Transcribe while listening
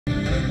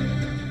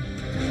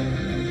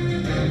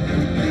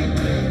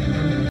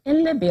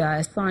Libya,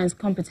 a science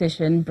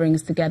competition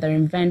brings together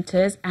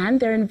inventors and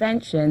their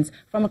inventions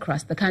from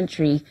across the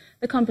country.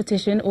 The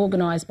competition,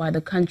 organised by the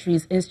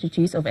country's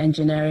Institute of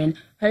Engineering,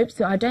 hopes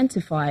to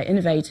identify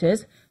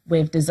innovators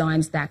with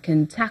designs that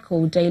can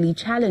tackle daily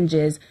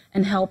challenges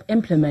and help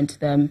implement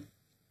them.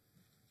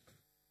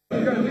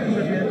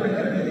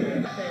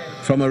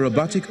 From a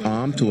robotic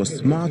arm to a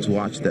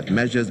smartwatch that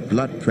measures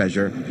blood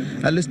pressure,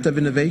 a list of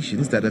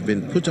innovations that have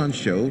been put on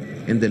show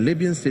in the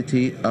Libyan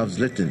city of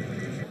Zliten.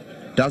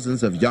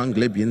 Dozens of young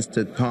Libyans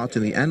took part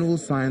in the annual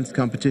science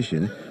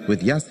competition,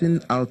 with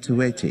Yassin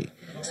Al-Tuwaiti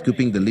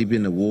scooping the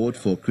Libyan Award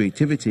for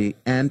Creativity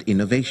and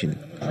Innovation.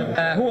 This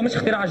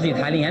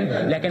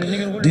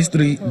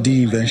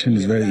 3D invention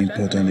is very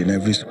important in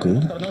every school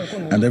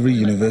and every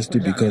university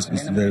because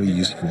it's very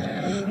useful.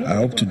 I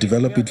hope to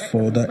develop it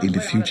further in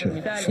the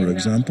future. For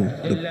example,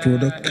 the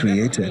product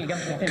created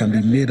can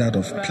be made out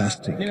of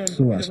plastic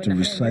so as to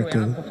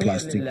recycle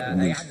plastic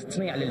waste.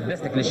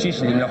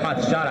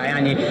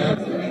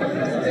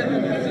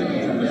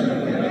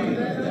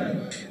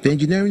 The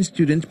engineering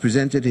student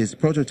presented his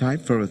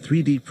prototype for a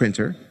 3D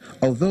printer.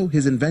 Although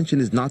his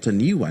invention is not a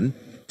new one,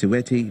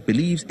 Tuweti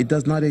believes it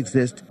does not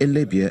exist in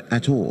Libya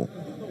at all.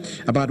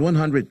 About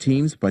 100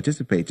 teams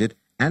participated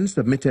and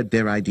submitted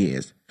their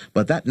ideas,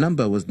 but that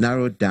number was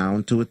narrowed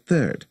down to a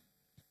third.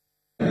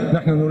 We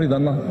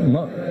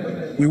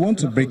want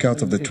to break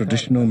out of the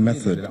traditional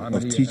method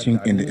of teaching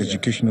in the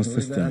educational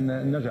system,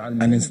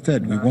 and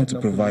instead we want to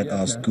provide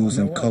our schools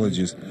and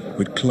colleges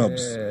with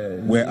clubs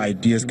where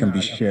ideas can be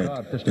shared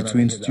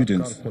between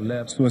students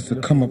so as to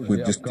come up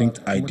with distinct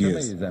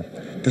ideas.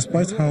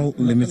 Despite how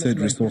limited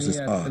resources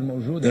are,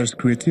 there's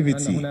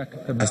creativity,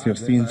 as you have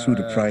seen through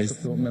the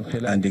prize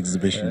and the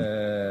exhibition.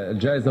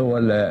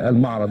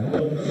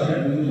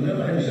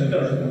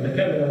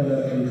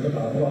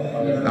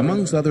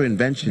 Amongst other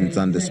inventions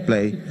on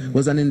display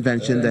was an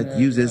invention that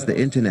uses the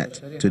internet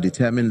to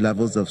determine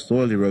levels of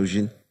soil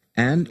erosion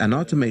and an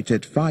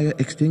automated fire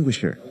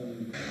extinguisher.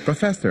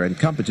 Professor and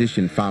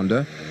competition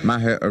founder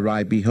Maher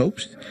Araibi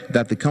hopes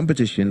that the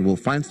competition will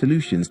find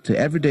solutions to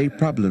everyday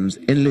problems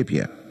in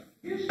Libya.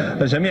 All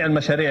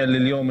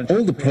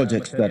the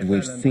projects that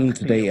we've seen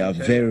today are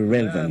very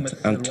relevant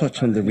and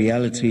touch on the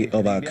reality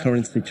of our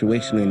current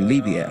situation in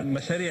Libya.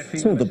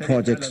 Some of the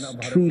projects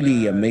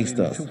truly amazed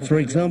us. For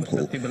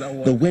example,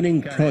 the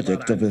winning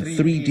project of a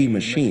 3D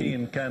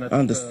machine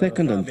and the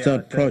second and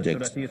third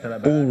projects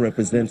all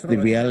represent the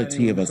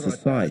reality of our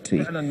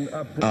society,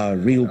 our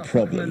real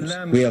problems.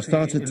 We have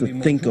started to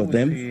think of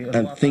them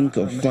and think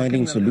of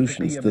finding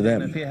solutions to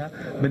them.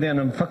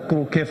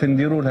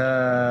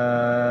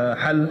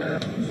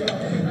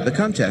 The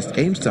contest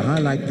aims to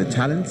highlight the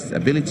talents,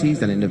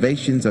 abilities and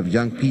innovations of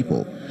young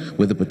people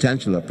with the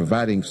potential of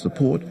providing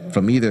support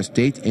from either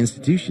state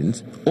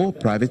institutions or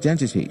private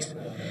entities.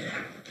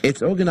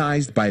 It's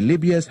organized by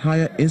Libya's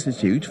Higher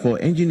Institute for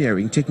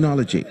Engineering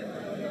Technology.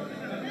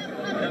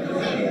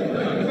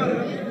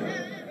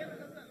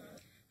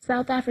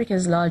 South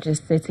Africa's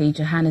largest city,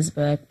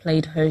 Johannesburg,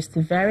 played host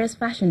to various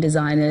fashion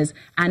designers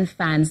and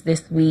fans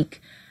this week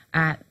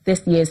at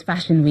this year's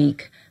Fashion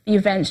Week. The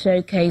event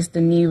showcased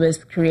the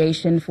newest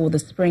creation for the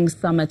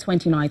Spring-Summer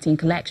 2019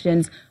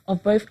 collections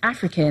of both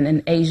African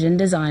and Asian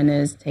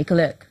designers. Take a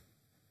look.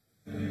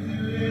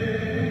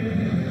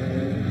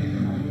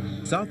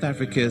 South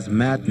Africa's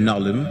Matt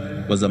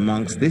Nollum was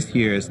amongst this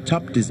year's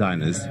top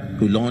designers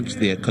who launched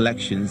their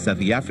collections at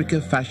the Africa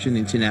Fashion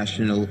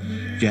International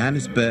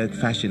Johannesburg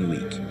Fashion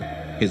Week.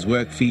 His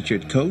work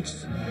featured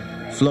coats,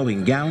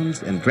 flowing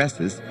gowns and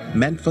dresses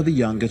meant for the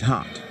young at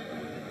heart.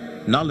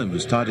 Nollum, who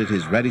started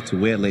his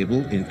ready-to-wear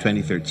label in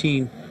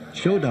 2013,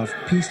 showed off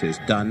pieces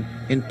done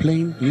in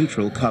plain,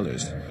 neutral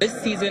colors. This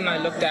season I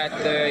looked at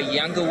the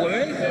younger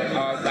women,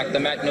 like the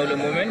Matt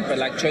Nollum woman, but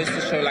chose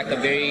to show a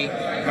very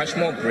much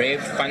more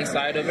brave, fun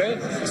side of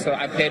it. So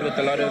I played with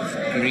a lot of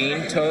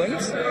green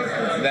tones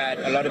that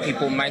a lot of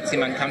people might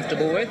seem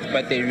uncomfortable with,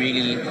 but they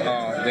really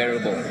are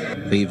wearable.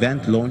 The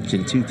event, launched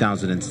in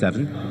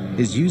 2007,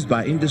 is used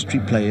by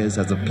industry players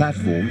as a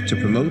platform to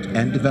promote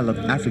and develop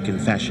African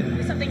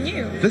fashion. Something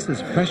new. This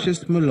is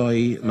Precious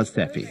Moloi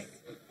Masefi.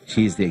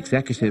 She is the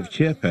executive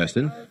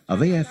chairperson of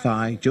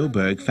AFI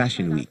Joburg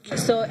Fashion Week.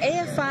 So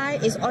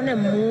AFI is on a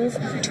move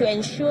to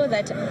ensure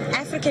that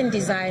African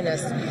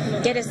designers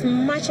get as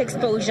much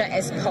exposure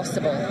as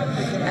possible.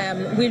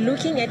 We're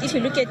looking at, if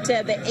you look at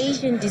the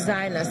Asian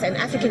designers and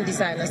African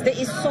designers, there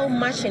is so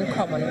much in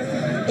common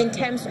in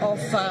terms of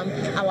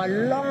our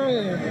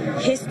long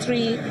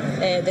history,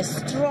 the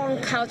strong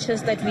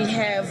cultures that we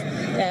have,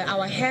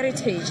 our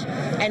heritage,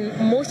 and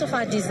most of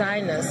our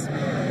designers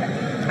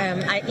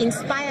are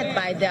inspired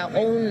by their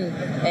own,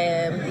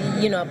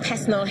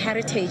 personal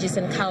heritages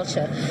and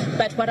culture.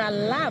 But what I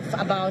love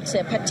about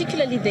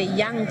particularly the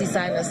young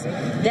designers,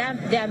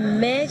 they're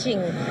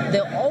merging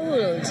the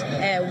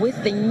old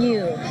with the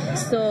new.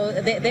 So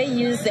they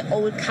use the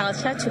old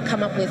culture to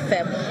come up with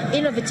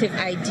innovative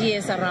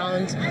ideas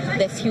around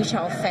the future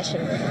of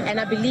fashion. And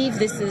I believe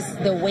this is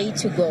the way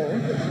to go,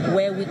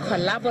 where we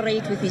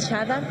collaborate with each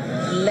other,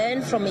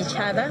 learn from each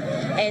other,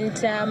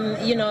 and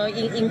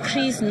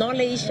increase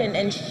knowledge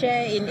and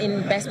share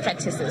in best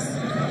practices.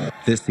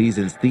 This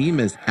season's theme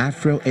is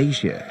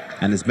Afro-Asia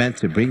and is meant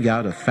to bring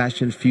out a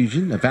fashion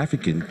fusion of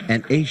African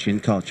and Asian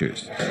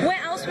cultures. Where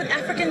else would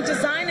African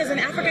designers and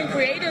African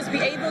creators be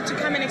able to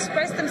come and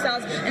express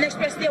themselves and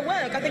express their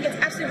work? I think it's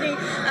absolutely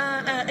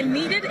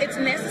needed, it's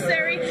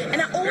necessary,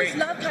 and I always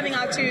love coming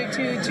out to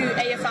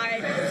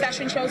AFI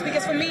fashion shows,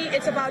 because for me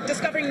it's about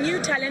discovering new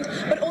talent,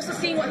 but also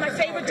seeing what my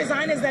favorite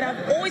designers that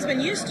I've always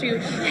been used to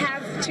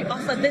have to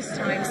offer this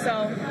time.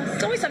 So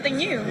it's always something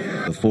new.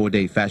 The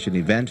 4-day fashion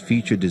event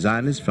featured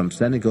designers from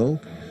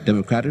Senegal,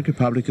 Democratic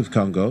Republic of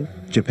Congo,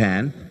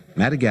 Japan,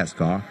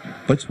 Madagascar,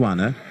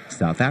 Botswana,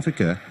 South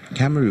Africa,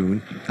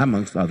 Cameroon,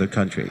 amongst other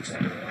countries.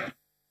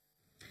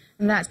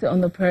 And that's it on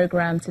the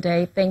program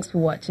today. Thanks for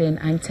watching.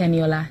 I'm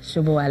Teniola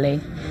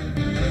Shobowale.